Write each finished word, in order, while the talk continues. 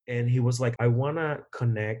And he was like, I want to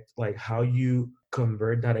connect like how you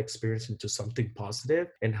convert that experience into something positive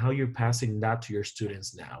and how you're passing that to your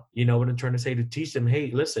students now. You know what I'm trying to say? To teach them,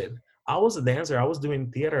 hey, listen, I was a dancer, I was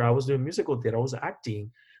doing theater, I was doing musical theater, I was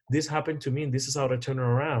acting. This happened to me and this is how to turn it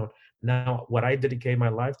around. Now, what I dedicate my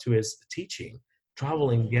life to is teaching,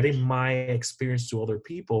 traveling, getting my experience to other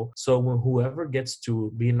people. So when whoever gets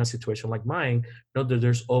to be in a situation like mine, know that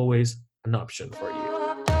there's always an option for you.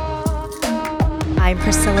 I'm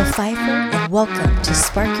Priscilla Pfeiffer, and welcome to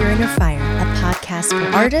Spark Your Inner Fire, a podcast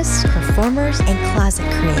for artists, performers, and closet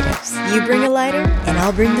creatives. You bring a lighter, and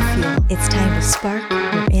I'll bring the fuel. It's time to spark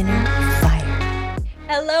your inner fire.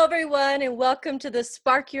 Hello, everyone, and welcome to the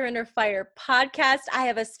Spark Your Inner Fire podcast. I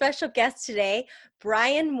have a special guest today,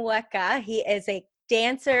 Brian Mueca. He is a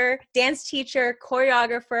dancer, dance teacher,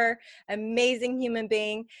 choreographer, amazing human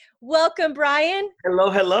being. Welcome, Brian.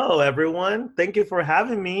 Hello, everyone. Thank you for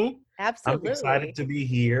having me. Absolutely. I'm excited to be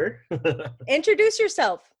here. Introduce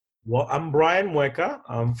yourself. Well, I'm Brian Mueca.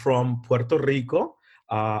 I'm from Puerto Rico.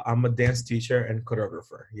 I'm a dance teacher and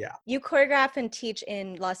choreographer. Yeah. You choreograph and teach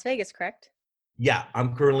in Las Vegas, correct? Yeah,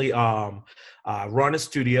 I'm currently run a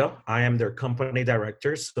studio. I am their company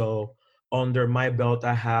director. So under my belt,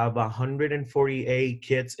 I have 148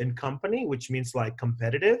 kids in company, which means like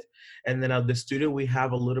competitive. And then at the studio, we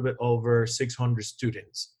have a little bit over 600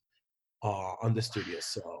 students on the studio.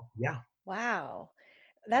 So yeah. Wow.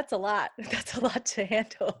 That's a lot. That's a lot to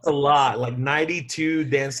handle. It's a lot, like 92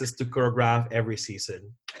 dances to choreograph every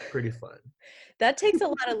season. Pretty fun. That takes a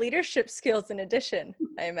lot of leadership skills in addition,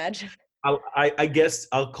 I imagine. I guess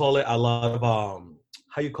I'll call it a lot of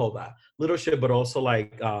how you call that, leadership, but also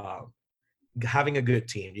like having a good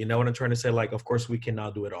team. You know what I'm trying to say? Like, of course, we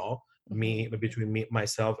cannot do it all. Between me,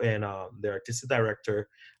 myself, and the artistic director,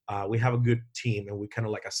 we have a good team, and we kind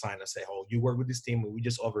of like assign and say, "Oh, you work with this team," and we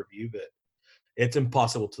just overview it. It's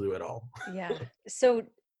impossible to do it all. Yeah. So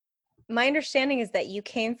my understanding is that you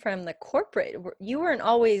came from the corporate. You weren't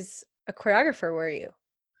always a choreographer, were you?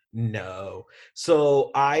 No.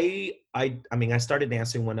 So I mean, I started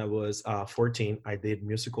dancing when I was 14. I did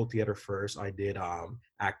musical theater first. I did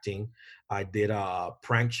acting. I did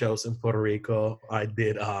prank shows in Puerto Rico. I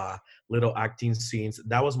did little acting scenes.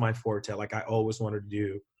 That was my forte. Like I always wanted to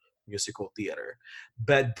do musical theater.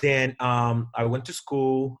 But then I went to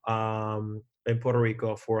school in Puerto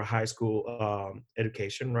Rico for high school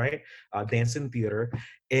education, right? Dance and theater.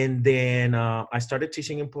 And then I started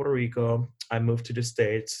teaching in Puerto Rico. I moved to the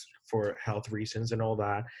States for health reasons and all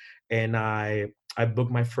that. And I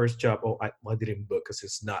booked my first job. I didn't book because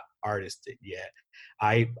it's not artistic yet.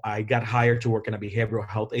 I got hired to work in a behavioral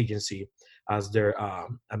health agency as their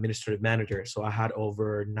administrative manager. So I had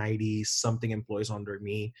over 90 something employees under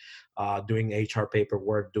me, doing HR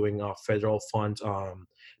paperwork, doing federal funds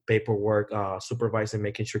paperwork, supervising,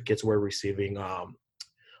 making sure kids were receiving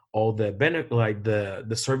all the benefit, like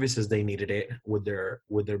the services they needed it with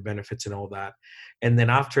their benefits and all that. And then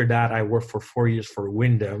after that, I worked for 4 years for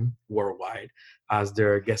Wyndham Worldwide as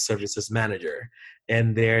their guest services manager.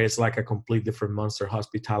 And there is like a complete different monster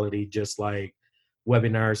hospitality, just like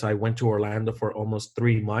webinars. I went to Orlando for almost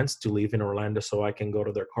 3 months to live in Orlando so I can go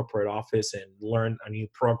to their corporate office and learn a new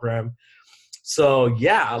program. So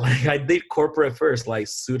yeah, like I did corporate first, like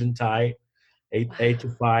suit and tie, eight to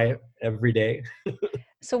five every day.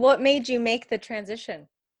 So what made you make the transition?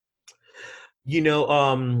 You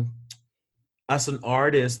know, as an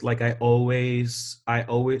artist, like I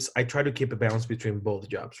try to keep a balance between both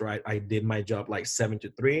jobs, right? I did my job like 7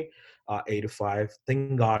 to 3, 8 to 5.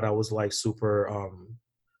 Thank God I was like super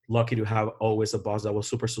lucky to have always a boss that was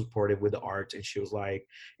super supportive with the art. And she was like,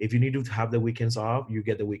 if you need to have the weekends off, you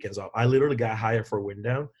get the weekends off. I literally got hired for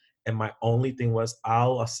Wyndham, and my only thing was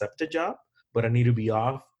I'll accept the job, but I need to be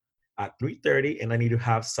off at 3:30, and I need to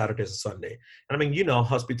have Saturdays and Sunday. And I mean, you know,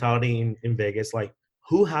 hospitality in Vegas, like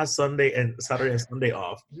who has Sunday and Saturday and Sunday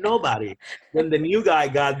off? Nobody. When the new guy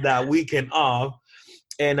got that weekend off,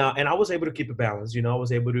 and I was able to keep a balance. You know, I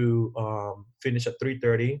was able to finish at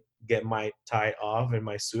 3:30, get my tie off and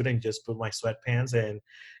my suit, and just put my sweatpants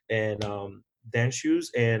and dance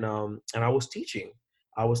shoes, and I was teaching.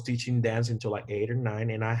 I was teaching dance until like 8 or 9,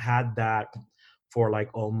 and I had that for like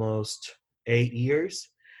almost 8 years.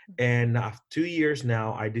 And after 2 years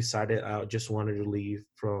now, I decided I just wanted to leave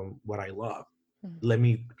from what I love. Let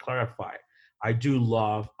me clarify. I do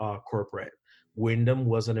love corporate. Wyndham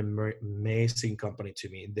was an amazing company to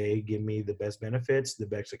me. They give me the best benefits, the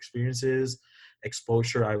best experiences,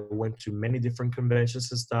 exposure. I went to many different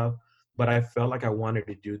conventions and stuff, but I felt like I wanted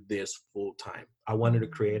to do this full time. I wanted to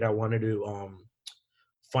create. I wanted to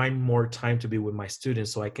find more time to be with my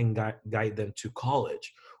students so I can guide them to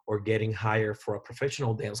college or getting hired for a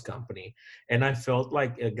professional dance company. And I felt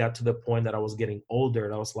like it got to the point that I was getting older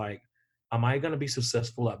and I was like, am I going to be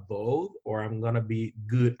successful at both or I'm going to be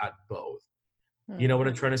good at both? You know Mm, what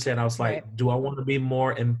I'm trying to say? And I was like, right. do I want to be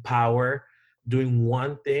more empowered doing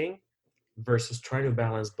one thing versus trying to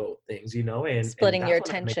balance both things, and Splitting your that's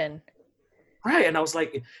when I made attention. right. And I was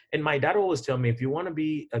like, and my dad always tell me, if you want to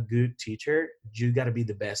be a good teacher, you got to be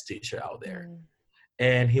the best teacher out there. Mm.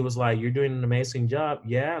 And he was like, you're doing an amazing job.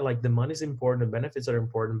 Yeah, like the money's important, the benefits are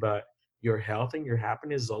important, but your health and your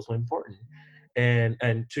happiness is also important.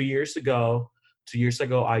 And 2 years ago,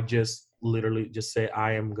 I just literally just say,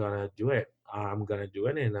 I am gonna do it. I'm gonna do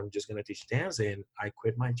it, and I'm just gonna teach dance. And I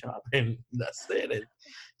quit my job, and that's it. And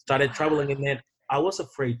started Wow. traveling, and then I was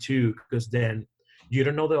afraid too, because then you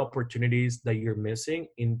don't know the opportunities that you're missing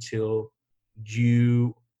until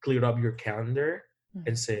you clear up your calendar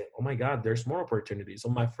and Mhm. say, oh my God, there's more opportunities. So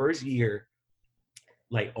my first year,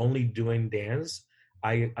 like only doing dance,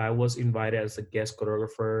 I was invited as a guest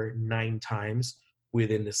choreographer 9 times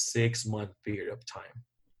within the 6 month period of time.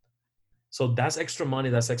 So that's extra money,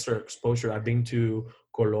 that's extra exposure. I've been to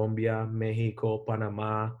Colombia, Mexico,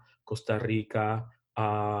 Panama, Costa Rica,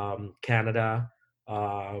 Canada,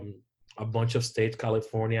 um, a bunch of states,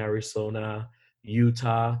 California, Arizona,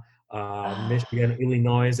 Utah, Oh. Michigan,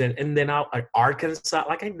 Illinois, and then out like Arkansas.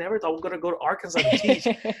 Like I never thought I was gonna go to Arkansas to teach.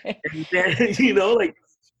 And then, like,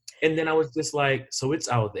 and then I was just like, so it's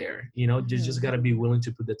out there, just Mhm. gotta be willing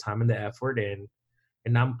to put the time and the effort in.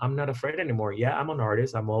 And I'm not afraid anymore. Yeah, I'm an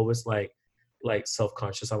artist. I'm always like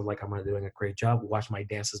self-conscious. I was like, am I doing a great job? Watch my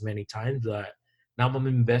dances many times, but now I'm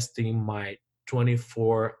investing my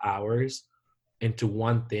 24 hours into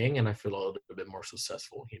one thing, and I feel a little bit more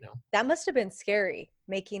successful. That must have been scary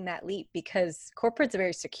making that leap because corporate's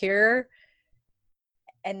very secure.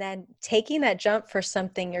 And then taking that jump for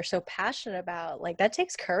something you're so passionate about, like that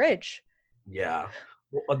takes courage. Yeah.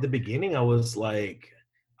 Well, at the beginning, I was like,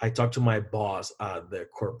 I talked to my boss at the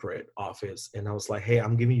corporate office, and I was like, hey,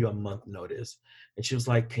 I'm giving you a month notice. And she was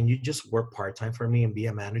like, can you just work part time for me and be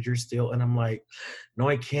a manager still? And I'm like, no,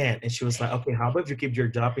 I can't. And she was like, okay, how about if you keep your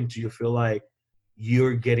job until you feel like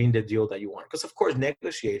you're getting the deal that you want? Because, of course,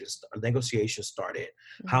 negotiations started.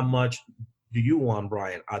 How Mhm. much do you want,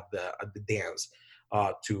 Brian, at the dance?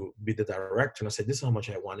 To be the director. And I said, this is how much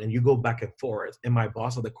I want. And you go back and forth. And my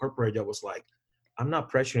boss at the corporate job was like, I'm not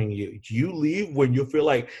pressuring you. You leave when you feel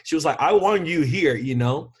like, she was like, I want you here.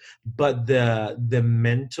 But the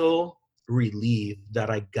mental relief that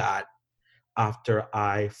I got after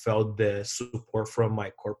I felt the support from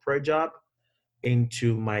my corporate job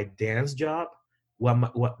into my dance job,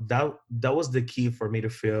 what that was the key for me to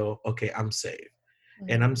feel okay, I'm safe.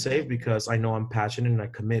 And I'm Mhm. safe because I know I'm passionate and I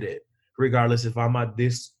committed. Regardless if I'm at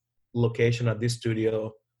this location, at this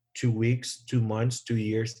studio, 2 weeks, 2 months, 2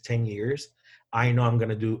 years, 10 years, I know I'm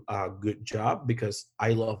gonna do a good job because I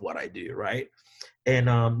love what I do, right? And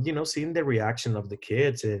seeing the reaction of the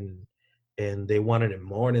kids, and they wanted it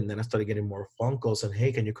more, and then I started getting more phone calls and,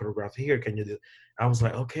 hey, can you choreograph here? Can you do? I was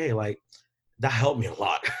like, okay, like that helped me a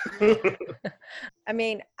lot. I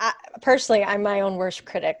mean, personally, I'm my own worst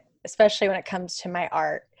critic, especially when it comes to my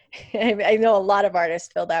art. I know a lot of artists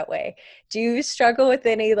feel that way. Do you struggle with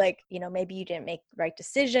any, like, maybe you didn't make the right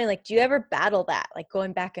decision? Like, do you ever battle that, like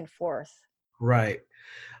going back and forth? Right.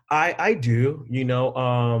 I do,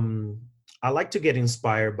 I like to get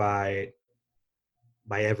inspired by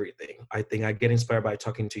everything. I think I get inspired by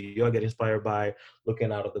talking to you. I get inspired by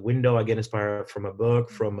looking out of the window. I get inspired from a book,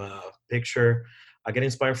 from a picture. I get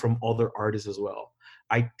inspired from other artists as well.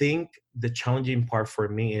 I think the challenging part for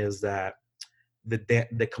me is that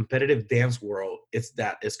the competitive dance world, it's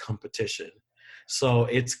competition. So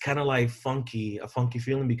it's kind of like a funky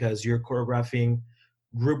feeling, because you're choreographing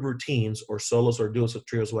group routines or solos or duos or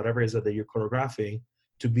trios, whatever it is that you're choreographing,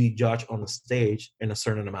 to be judged on the stage in a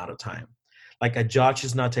certain amount of time. Like a judge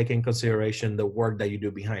is not taking consideration the work that you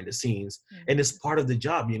do behind the scenes, and it's Mhm. part of the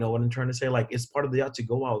job. You know what I'm trying to say? Like it's part of the job to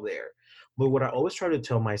go out there. But what I always try to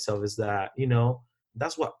tell myself is that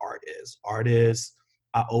that's what art is. Art is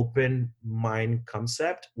an open mind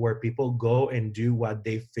concept where people go and do what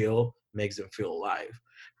they feel makes them feel alive,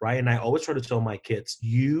 right? And I always try to tell my kids,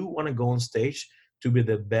 you want to go on stage to be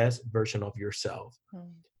the best version of yourself.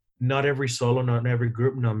 Mhm. Not every solo, not every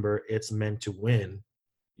group number it's meant to win.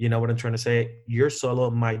 You know what I'm trying to say? Your solo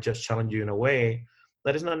might just challenge you in a way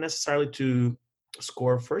that is not necessarily to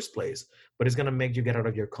score first place, but it's gonna make you get out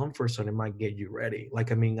of your comfort zone. It might get you ready.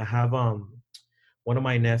 Like, I mean, I have one of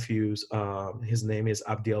my nephews, his name is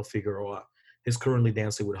Abdiel Figueroa. He's currently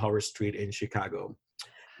dancing with Howard Street in Chicago.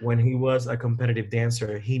 When he was a competitive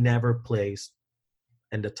dancer, he never placed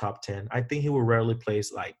in the top 10. I think he would rarely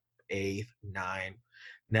place like eighth, ninth,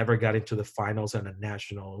 never got into the finals and the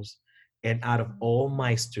nationals. And out of all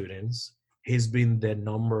my students, he's been the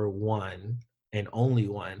number one and only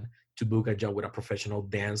one to book a job with a professional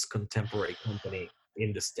dance contemporary company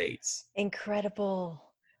in the States. Incredible.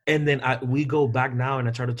 And then we go back now and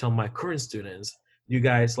I try to tell my current students, you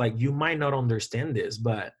guys, like, you might not understand this,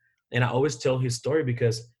 but, and I always tell his story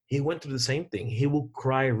because he went through the same thing. He will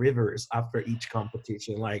cry rivers after each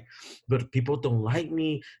competition, like, but people don't like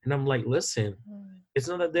me. And I'm like, listen, Mm. it's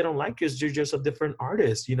not that they don't like you, it's you're just a different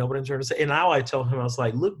artist. You know what I'm trying to say? And now I tell him, I was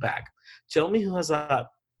like, look back, tell me who has a,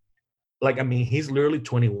 like, I mean, he's literally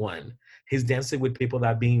 21. He's dancing with people that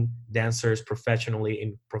have been dancers professionally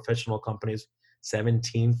in professional companies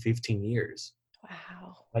 17, 15 years.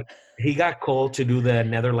 Wow. Like, he got called to do the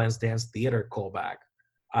Netherlands Dance Theater callback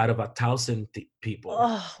out of 1,000 people.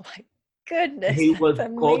 Oh my goodness, He that's was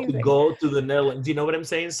called to amazing. go to the Netherlands. You know what I'm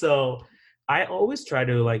saying? So I always try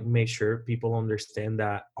to like make sure people understand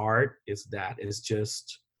that art is that. It's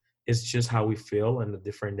just how we feel on a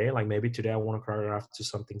different day. Like maybe today I want to choreograph to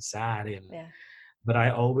something sad, and Yeah. but I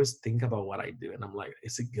always think about what I do and I'm like,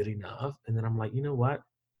 is it good enough? And then I'm like, you know what?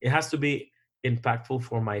 It has to be impactful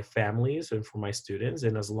for my families and for my students.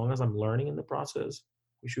 And as long as I'm learning in the process,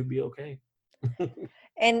 we should be okay.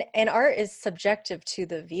 And art is subjective to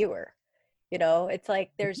the viewer. You know, it's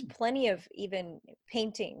like there's plenty of even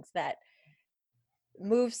paintings that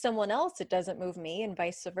move someone else, it doesn't move me, and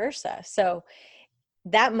vice versa. So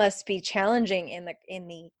that must be challenging in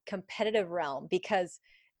the competitive realm, because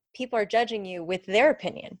people are judging you with their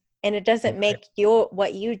opinion, and it doesn't Right. make you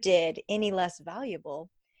what you did any less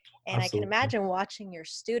valuable. And I can Absolutely. imagine watching your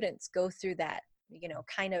students go through that,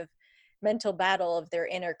 kind of mental battle of their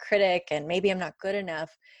inner critic and maybe I'm not good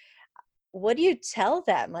enough. What do you tell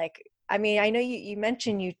them? Like, I mean, I know you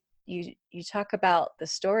mentioned you talk about the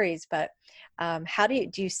stories, but how do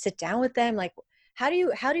you sit down with them? Like, how do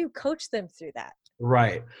you coach them through that?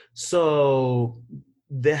 Right. So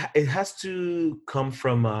it has to come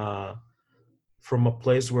from a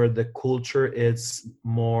place where the culture is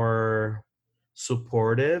more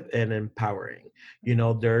supportive and empowering. You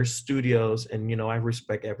know, there are studios, and you know, I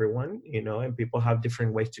respect everyone, you know, and people have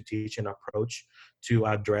different ways to teach and approach to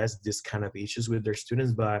address this kind of issues with their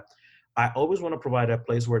students. But I always want to provide a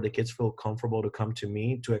place where the kids feel comfortable to come to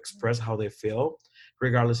me to express how they feel,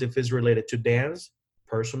 regardless if it's related to dance,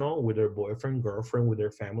 personal, with their boyfriend, girlfriend, with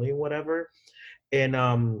their family, whatever. And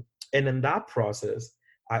in that process,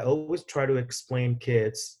 I always try to explain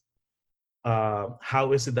kids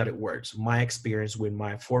how is it that it works, my experience with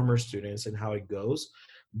my former students and how it goes.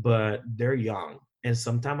 But they're young, and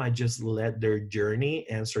sometimes I just let their journey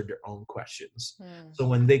answer their own questions. Mm, So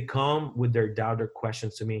when they come with their doubt or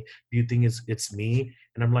questions to me, do you think it's me?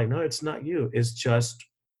 And I'm like, no, it's not you, it's just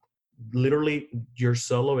literally your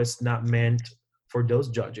solo is not meant for those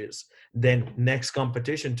judges. Then next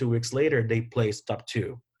competition 2 weeks later they place top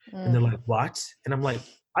two, and they're mm, like, what? And I'm like,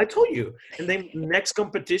 I told you. And then next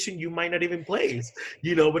competition you might not even place.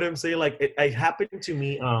 You know what I'm saying? Like it happened to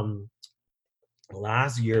me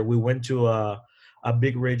last year. We went to a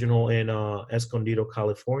big regional in Escondido,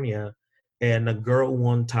 California, and a girl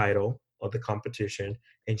won title of the competition,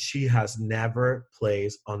 and she has never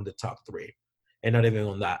placed on the top three, and not even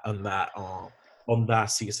on that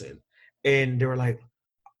season. And they were like,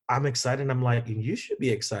 I'm excited. I'm like, you should be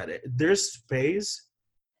excited. There's space,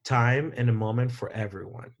 time, and a moment for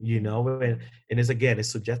everyone, you mm, know. And it's, again, it's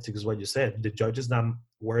subjective, is what you said. The judges that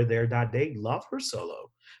were there that day love her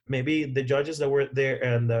solo. Maybe the judges that were there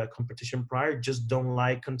in the competition prior just don't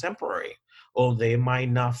like contemporary, or they might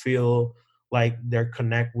not feel like they're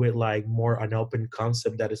connect with like more an open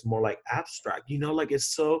concept that is more like abstract, you know. Like,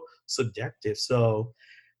 it's so subjective. So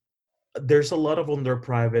there's a lot of under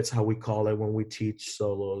privates, how we call it when we teach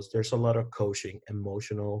solos. There's a lot of coaching,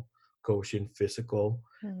 emotional coaching, physical,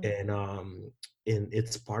 mm. and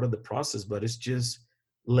it's part of the process. But it's just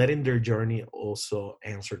letting their journey also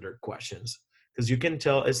answer their questions, because you can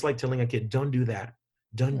tell. It's like telling a kid, don't do that,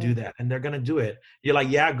 don't do Mm. that, and they're gonna do it. You're like,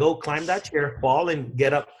 yeah, go climb that chair, fall and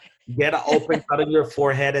get up, get an open cut on your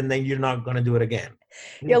forehead, and then you're not gonna do it again.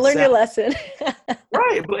 And You'll it learn your sounds lesson.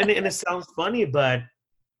 right, but and it sounds funny, but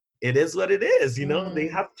it is what it is. You know, they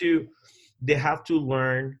Mm, have to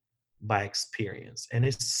learn by experience. And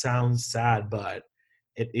it sounds sad, but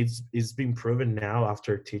it's been proven now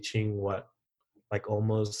after teaching what, like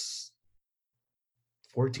almost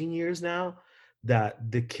 14 years now,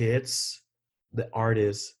 that the kids, the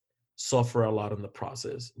artists, suffer a lot in the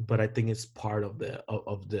process. But I think it's part of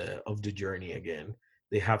the journey. Again,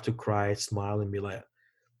 they have to cry, smile, and be like,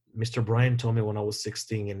 Mr. Brian told me when I was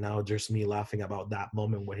 16, and now there's me laughing about that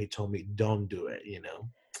moment when he told me don't do it, you know.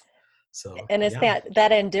 So And it's yeah.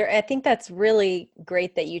 that I think that's really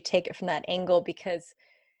great that you take it from that angle, because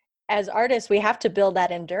as artists we have to build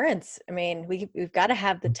that endurance. I mean, we've got to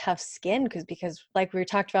have the tough skin, because like we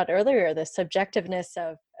talked about earlier, the subjectiveness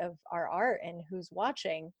of our art and who's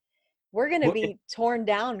watching, we're going to Well, be torn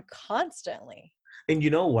down constantly. and you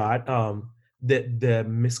know what? The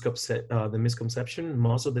misconception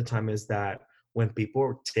most of the time is that when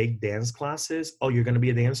people take dance classes, oh, you're gonna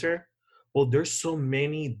be a dancer. Well, there's so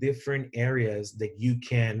many different areas that you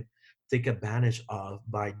can take advantage of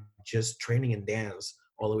by just training in dance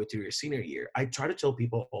all the way to your senior year. I try to tell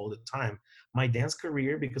people all the time, my dance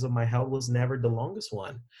career, because of my health, was never the longest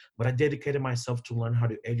one, but I dedicated myself to learn how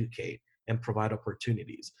to educate and provide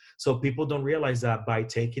opportunities. So people don't realize that by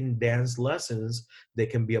taking dance lessons, they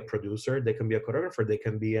can be a producer, they can be a choreographer, they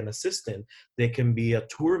can be an assistant, they can be a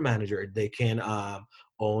tour manager, they can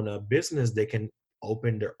own a business, they can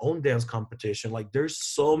open their own dance competition. Like there's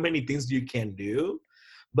so many things you can do,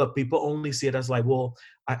 but people only see it as like, well,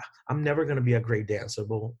 I, I'm never gonna be a great dancer.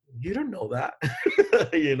 Well, you don't know that,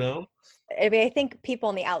 you know. I mean, I think people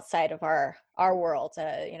on the outside of our world,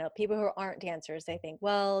 people who aren't dancers, they think,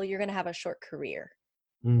 well, you're going to have a short career.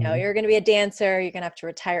 Hmm. You're going to be a dancer, you're going to have to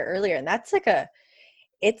retire earlier, and that's like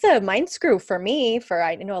it's a mind screw for me. For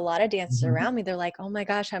I know a lot of dancers Hmm. around me, they're like, oh my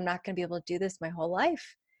gosh, I'm not going to be able to do this my whole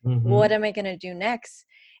life. What Hmm. am I going to do next?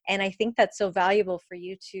 And I think that's so valuable for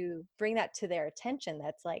you to bring that to their attention.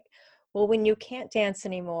 That's like, well, when you can't dance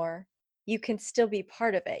anymore, you can still be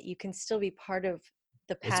part of it. You can still be part of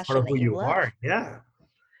the It's part passion of that who you you love. are. Yeah.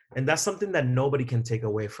 And that's something that nobody can take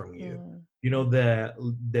away from you. Mm. You know,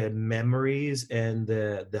 the memories and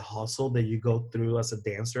the hustle that you go through as a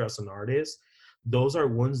dancer, as an artist, those are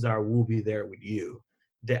ones that will be there with you,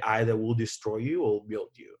 that either will destroy you or build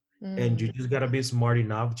you. And you Mm. just got to be smart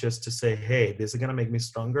enough just to say, hey, this is going to make me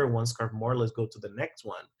stronger, one scarf more, let's go to the next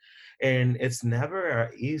one. And it's never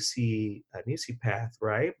an easy path,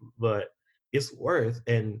 right? But it's worth.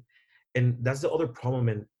 And that's the other problem.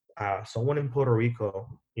 And someone in Puerto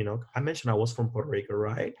Rico, you know, I mentioned I was from Puerto Rico,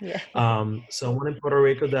 right? Yeah. Someone in Puerto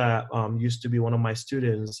Rico that used to be one of my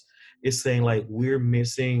students is saying like we're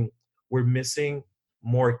missing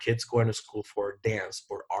more kids going to school for dance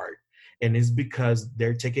or art, and it's because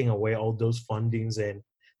they're taking away all those fundings and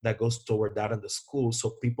that goes toward that in the school,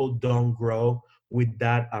 so people don't grow with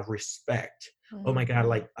that respect. Oh my God, Mhm.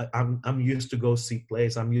 like I'm used to go see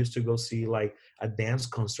plays. I'm used to go see like a dance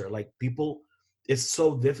concert. Like people, it's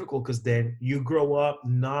so difficult because then you grow up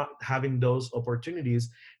not having those opportunities,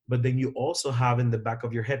 but then you also have in the back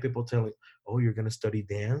of your head people telling, oh, you're going to study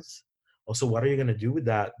dance, also what are you going to do with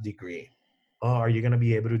that degree? Oh, are you going to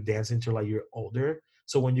be able to dance until like you're older?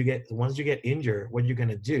 So once you get injured, what are you going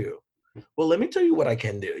to do? Well, let me tell you what I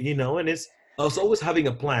can do, you know. And it's also always having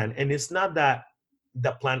a plan, and it's not that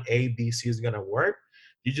the plan A, B, C is going to work.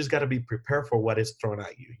 You just got to be prepared for what is thrown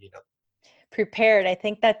at you, you know. Prepared. I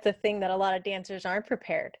think that's the thing that a lot of dancers aren't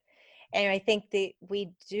prepared. And I think that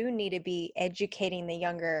we do need to be educating the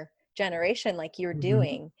younger generation, like you're Hmm.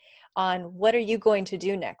 doing, on what are you going to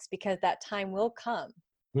do next, because that time will come.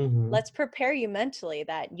 Hmm. Let's prepare you mentally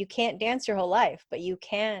that you can't dance your whole life, but you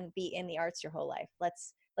can be in the arts your whole life.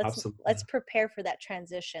 Let's Absolutely. prepare for that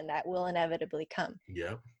transition that will inevitably come.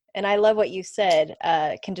 Yeah. And I love what you said,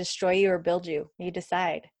 can destroy you or build you. You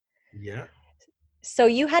decide. Yeah. So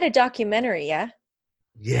you had a documentary, yeah?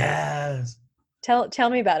 Yes. Tell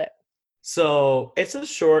me about it. So it's a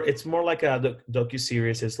short. It's more like a docu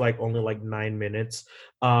series. It's like only like 9 minutes.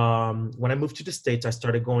 When I moved to the States, I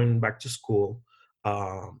started going back to school,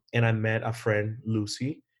 and I met a friend,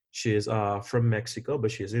 Lucy. She's from Mexico,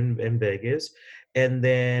 but she's in Vegas. And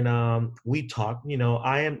then we talked. You know,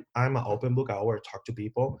 I'm an open book. I always talk to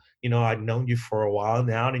people. You know, I've known you for a while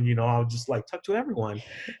now, and you know, I'll just like talk to everyone.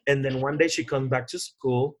 And then one day she comes back to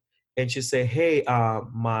school and she said, "Hey,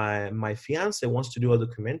 my fiance wants to do a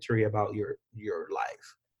documentary about your life,"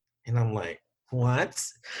 and I'm like, "What?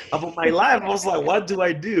 About my life?" I was like, "What do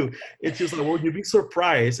I do?" And she was like, "Well, you'd be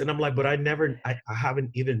surprised," and I'm like, "But I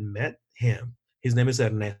haven't even met him. His name is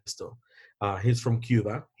Ernesto. He's from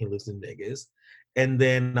Cuba. He lives in Vegas." And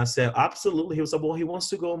then I said, "Absolutely." He was like, "Well, he wants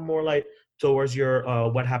to go more like towards your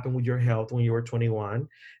what happened with your health when you were 21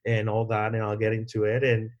 and all that, and I'll get into it."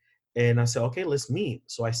 And I said, okay, let's meet.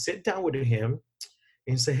 So I sit down with him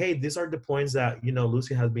and say, hey, these are the points that, you know,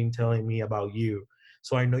 Lucy has been telling me about you.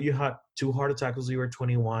 So I know you had 2 heart attacks when you were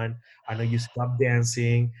 21. I know you stopped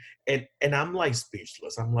dancing. And I'm like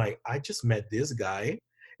speechless. I'm like, I just met this guy.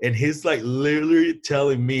 And he's like literally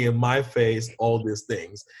telling me in my face all these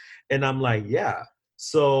things. And I'm like, yeah.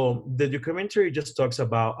 So the documentary just talks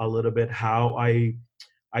about a little bit how I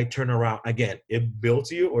I turn around again. It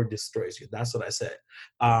builds you or destroys you. That's what I said.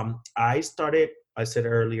 I said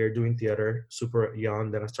earlier, doing theater super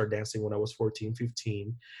young. Then I started dancing when I was 14,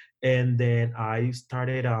 15. And then I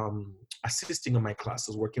started assisting in my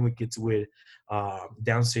classes, working with kids with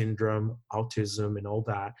Down syndrome, autism, and all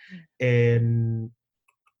that. And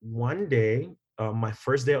one day, my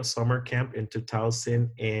first day of summer camp in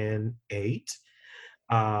 2008,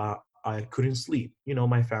 I couldn't sleep.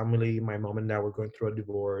 My family, my mom and dad were going through a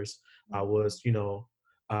divorce. I was,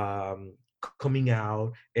 coming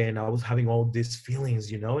out, and I was having all these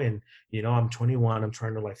feelings, and I'm 21. I'm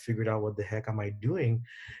trying to like figure out what the heck am I doing,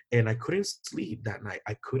 and I couldn't sleep that night.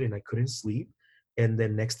 I couldn't sleep, and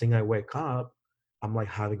then next thing I wake up, I'm like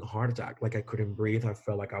having a heart attack. Like I couldn't breathe. I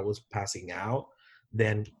felt like I was passing out.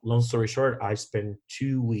 Then, long story short, I spent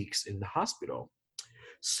 2 weeks in the hospital.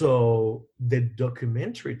 So the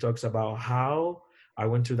documentary talks about how I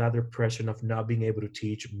went through that depression of not being able to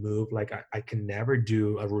teach, move. Like I can never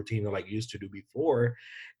do a routine like I used to do before.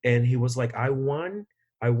 And he was like, I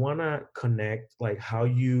wanna connect like how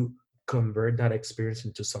you convert that experience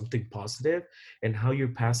into something positive and how you're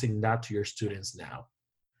passing that to your students now.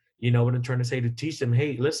 You know what I'm trying to say? To teach them,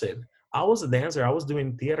 hey, listen, I was a dancer, I was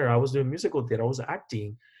doing theater, I was doing musical theater, I was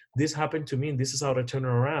acting. This happened to me, and this is how to turn it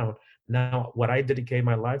around. Now, what I dedicate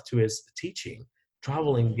my life to is teaching,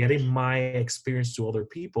 traveling, getting my experience to other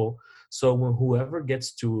people. So when whoever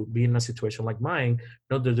gets to be in a situation like mine,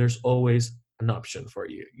 know that there's always an option for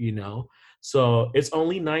you. So it's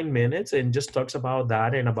only 9 minutes and just talks about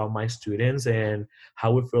that and about my students and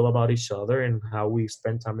how we feel about each other and how we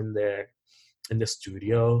spend time in the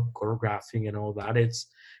studio choreographing and all that. It's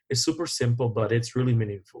super simple, but it's really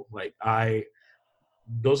meaningful. Like I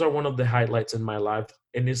those are one of the highlights in my life.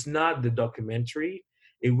 And it's not the documentary,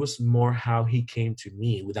 it was more how he came to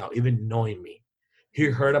me without even knowing me. He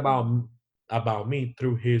heard about me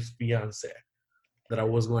through his fiance that I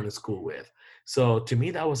was going to school with. So to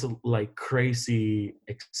me that was like crazy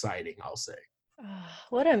exciting, I'll say.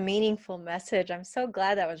 What a meaningful message. I'm so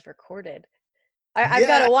glad that was recorded. I've got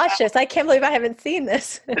Yeah. to watch this. I can't believe I haven't seen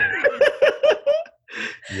this.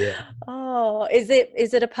 Yeah. Oh, is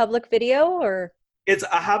it a public video or?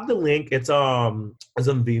 I have the link. It's on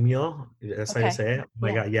Vimeo. That's how you Okay. say it. Oh my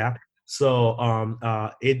Yeah. god, yeah. So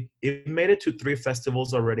it made it to three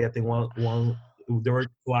festivals already. I think one there were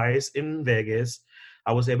twice in Vegas.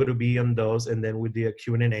 I was able to be on those, and then we did a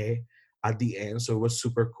Q&A at the end. So it was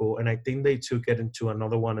super cool. And I think they took it into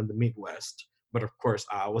another one in the Midwest. But of course,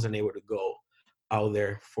 I wasn't able to go out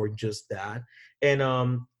there for just that. And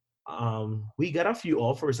we got a few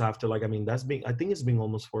offers after. Like, I mean, I think it's been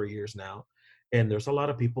almost 4 years now, and there's a lot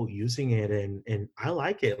of people using it, and I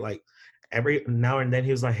like it. Like every now and then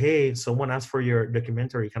he was like, hey, someone asked for your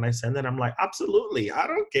documentary, can I send it? I'm like, absolutely, I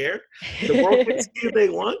don't care. The world can see if they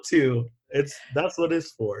want to. That's what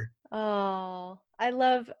it's for. Oh, I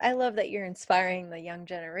love that you're inspiring the young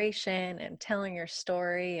generation and telling your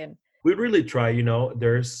story and We really try.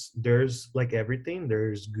 There's like everything.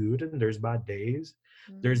 There's good and there's bad days.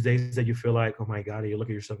 There's days that you feel like, oh my god, and you look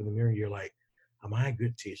at yourself in the mirror and you're like, am I a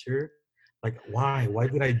good teacher? Like, why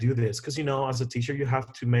did I do this? Because as a teacher you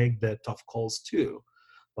have to make the tough calls too,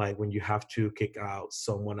 like when you have to kick out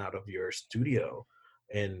someone out of your studio,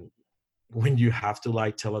 and when you have to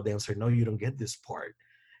like tell a dancer, no, you don't get this part.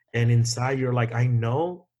 And inside you're like, I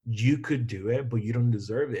know you could do it, but you don't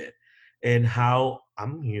deserve it. And how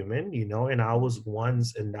I'm human, and I was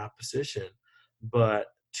once in that position. But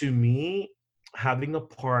to me, having a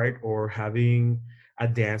part or having a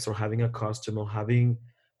dance or having a costume or having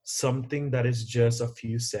something that is just a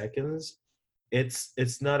few seconds,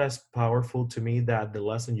 it's not as powerful to me that the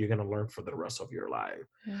lesson you're going to learn for the rest of your life.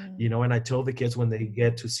 And I tell the kids when they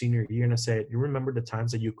get to senior year, and I said, you remember the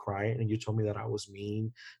times that you cried and you told me that I was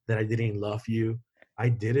mean, that I didn't love you? I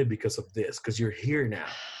did it because of this, because you're here now.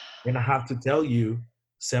 And I have to tell you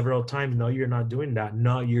several times, no, you're not doing that.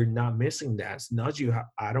 No, you're not missing that. It's not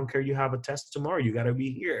I don't care, you have a test tomorrow, you got to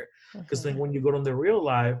be here. Because then when you go on the real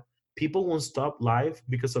life, people won't stop life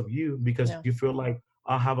because of you, because no. you feel like,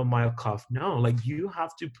 I'll have a mild cough. No, like you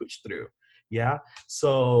have to push through. Yeah.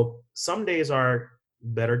 So some days are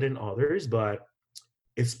better than others, but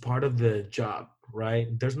it's part of the job, right?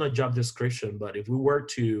 There's no job description, but if we were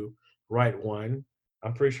to write one,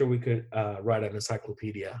 I'm pretty sure we could write an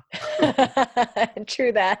encyclopedia.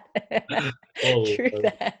 True that. Oh, True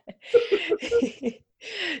that.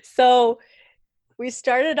 So we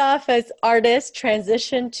started off as artists,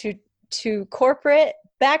 transitioned to corporate,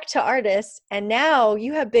 back to artists, and now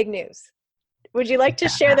you have big news. Would you like to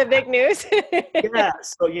share the big news? yeah.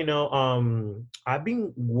 So I've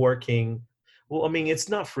been working. Well, I mean, it's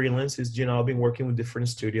not freelance. It's, I've been working with different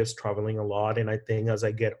studios, traveling a lot. And I think as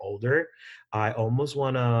I get older, I almost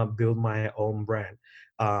want to build my own brand.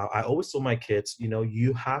 I always tell my kids,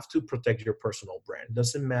 you have to protect your personal brand.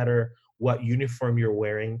 Doesn't matter what uniform you're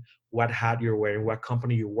wearing, what hat you're wearing, what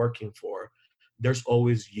company you're working for. There's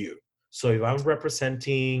always you. So if I'm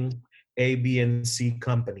representing A, B, and C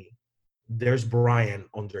company, there's Brian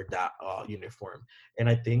under that uniform. And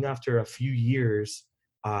I think after a few years,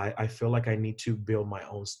 I feel like I need to build my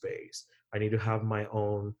own space. I need to have my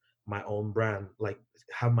own brand, like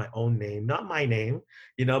have my own name, not my name,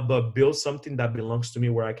 but build something that belongs to me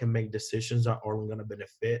where I can make decisions that are going to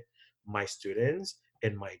benefit my students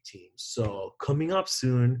and my team. So coming up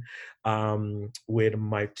soon, with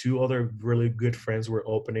my two other really good friends, we're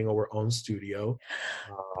opening our own studio.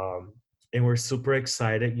 Um, and we're super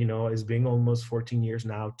excited. It's been almost 14 years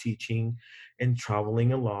now teaching and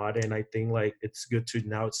traveling a lot. And I think like it's good to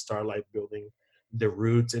now start like building the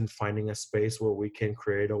roots and finding a space where we can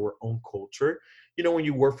create our own culture. When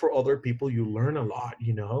you work for other people, you learn a lot,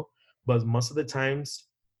 but most of the times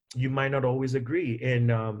you might not always agree. And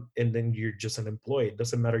then you're just an employee. It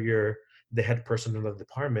doesn't matter you're the head person of the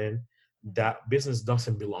department, that business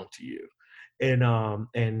doesn't belong to you.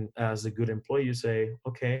 And as a good employee, you say,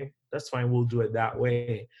 okay, that's fine, we'll do it that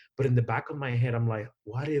way. But in the back of my head, I'm like,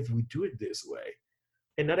 what if we do it this way?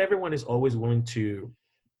 And not everyone is always willing to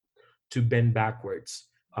bend backwards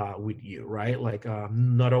with you, right? Like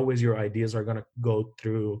not always your ideas are gonna go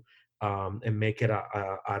through and make it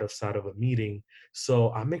out of sight of a meeting.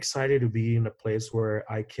 So I'm excited to be in a place where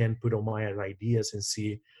I can put all my ideas and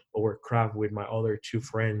see our craft with my other two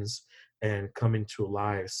friends and come into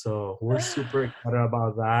life. So we're super excited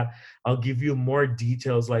about that. I'll give you more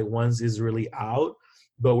details like once it's really out,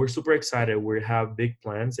 but we're super excited. We have big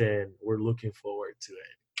plans and we're looking forward to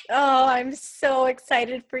it. Oh, I'm so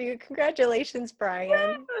excited for you. Congratulations,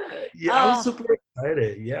 Brian. Yeah, I'm Oh, super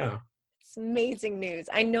excited. Yeah. it's amazing news.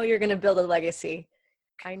 I know you're going to build a legacy.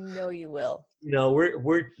 I know you will.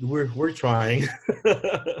 We're trying.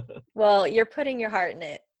 Well, you're putting your heart in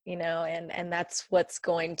it, and that's what's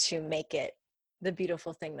going to make it the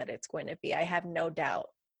beautiful thing that it's going to be. I have no doubt.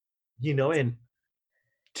 And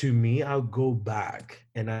to me, I'll go back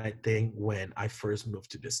and I think when I first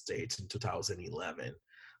moved to the States in 2011,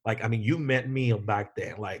 like, I mean, you met me back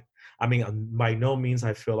then. Like, I mean, by no means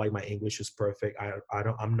I feel like my English is perfect.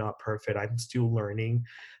 I'm not perfect. I'm still learning.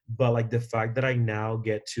 But like the fact that I now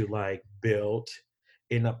get to like build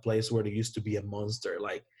in a place where there used to be a monster,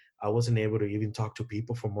 like I wasn't able to even talk to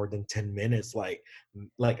people for more than 10 minutes. Like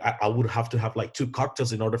I would have to have like two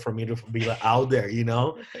cocktails in order for me to be like out there,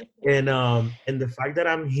 and the fact that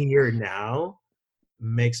I'm here now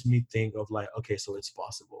makes me think of like, okay, so it's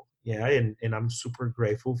possible. Yeah. And I'm super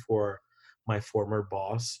grateful for my former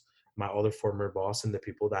boss, my other former boss, and the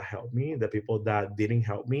people that helped me, the people that didn't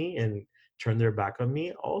help me and turned their back on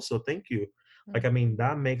me. Also, thank you. Like, I mean,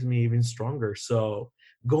 that makes me even stronger. So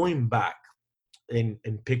going back and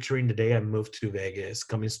picturing the day I moved to Vegas,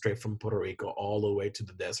 coming straight from Puerto Rico all the way to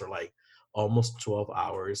the desert, like almost 12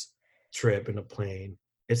 hours trip in a plane.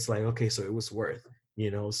 It's like, okay, so it was worth,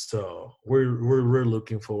 so we're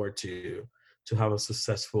looking forward to have a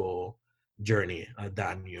successful journey at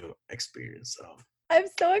that new experience. So I'm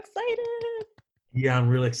so excited. yeah, I'm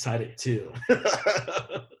really excited too.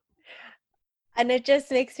 And it just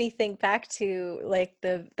makes me think back to like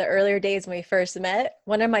the earlier days when we first met.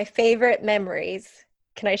 One of my favorite memories.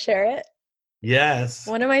 Can I share it? Yes.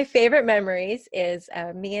 One of my favorite memories is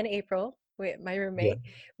me and April, my Yeah. roommate.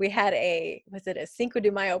 We had was it a Cinco de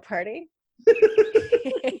Mayo party? Do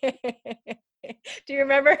you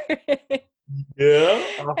remember? Yeah.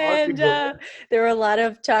 Uh-huh. And Keep going. there were a lot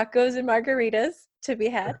of tacos and margaritas to be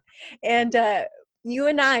had. And you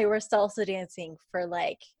and I were salsa dancing for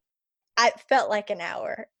like, I felt like an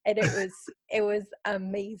hour, and it was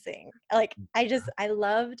amazing. Like I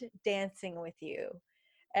loved dancing with you,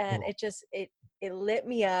 and Oh, it lit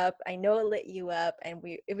me up. I know it lit you up, and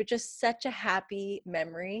it was just such a happy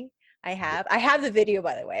memory. yeah. I have the video,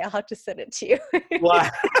 by the way. I'll have to send it to you. Wow.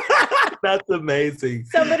 That's amazing.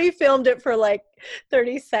 Somebody filmed it for like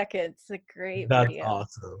 30 seconds. It's a great That's video.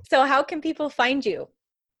 awesome. So how can people find you?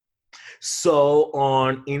 So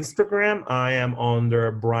on Instagram, I am under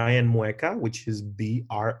Brian Mueca, which is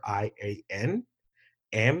BrianMueca.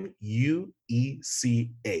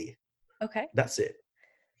 Okay. That's it.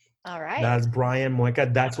 All right. That's Brian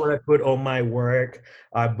Mueca. That's where I put all my work.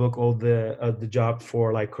 I book all the job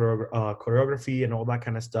for like choreography and all that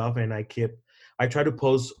kind of stuff. And I try to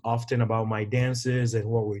post often about my dances and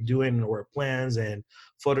what we're doing, and our plans, and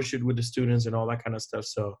photo shoot with the students and all that kind of stuff.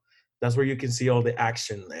 So that's where you can see all the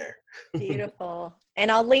action there. Beautiful.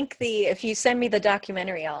 And I'll link if you send me the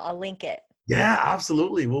documentary, I'll link it. Yeah,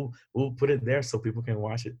 absolutely. We'll put it there so people can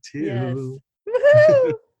watch it Yes. too.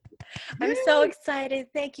 Woohoo! I'm so Yay! excited.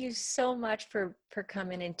 Thank you so much for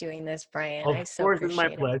coming and doing this, Brian. I Of so course, it's my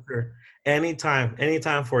appreciate it. pleasure.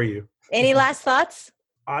 Anytime for you. Any last thoughts?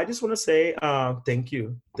 I just want to say thank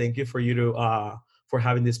you for you to for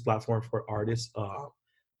having this platform for artists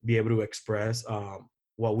be able to express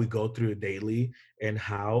what we go through daily and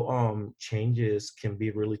how changes can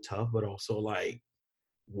be really tough, but also like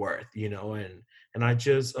worth, and I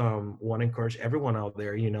just want to encourage everyone out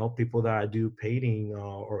there, people that do painting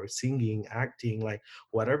or singing, acting, like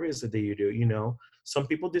whatever it is that you do, some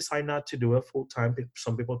people decide not to do it full time,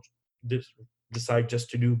 some people just decide just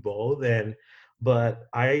to do both, and but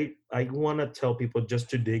I want to tell people just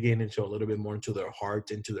to dig in into a little bit more into their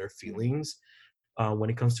heart, into their feelings, when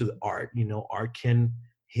it comes to the art. Art can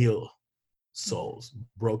heal souls,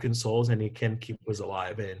 broken souls, and it can keep us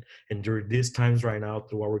alive. And during these times right now,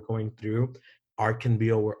 through what we're going through, art can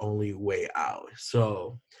be our only way out.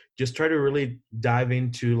 So just try to really dive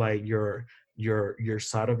into like your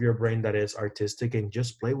side of your brain that is artistic and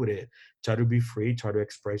just play with it. Try to be free, try to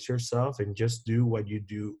express yourself, and just do what you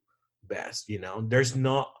do best. There's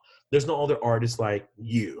no other artist like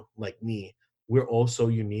you, like me. We're all so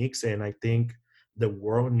unique, and I think the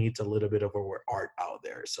world needs a little bit of our art out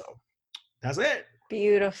there. So that's it.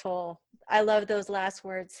 Beautiful. I love those last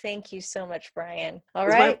words. Thank you so much, Brian. All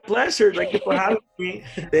It's my right. pleasure. Thank you for having me.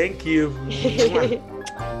 Thank you. Mwah.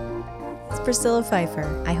 It's Priscilla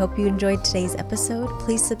Pfeiffer. I hope you enjoyed today's episode.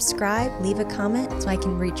 Please subscribe, leave a comment so I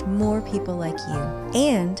can reach more people like you.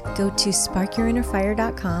 And go to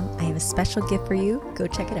sparkyourinnerfire.com. I have a special gift for you. Go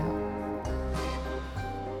check it out.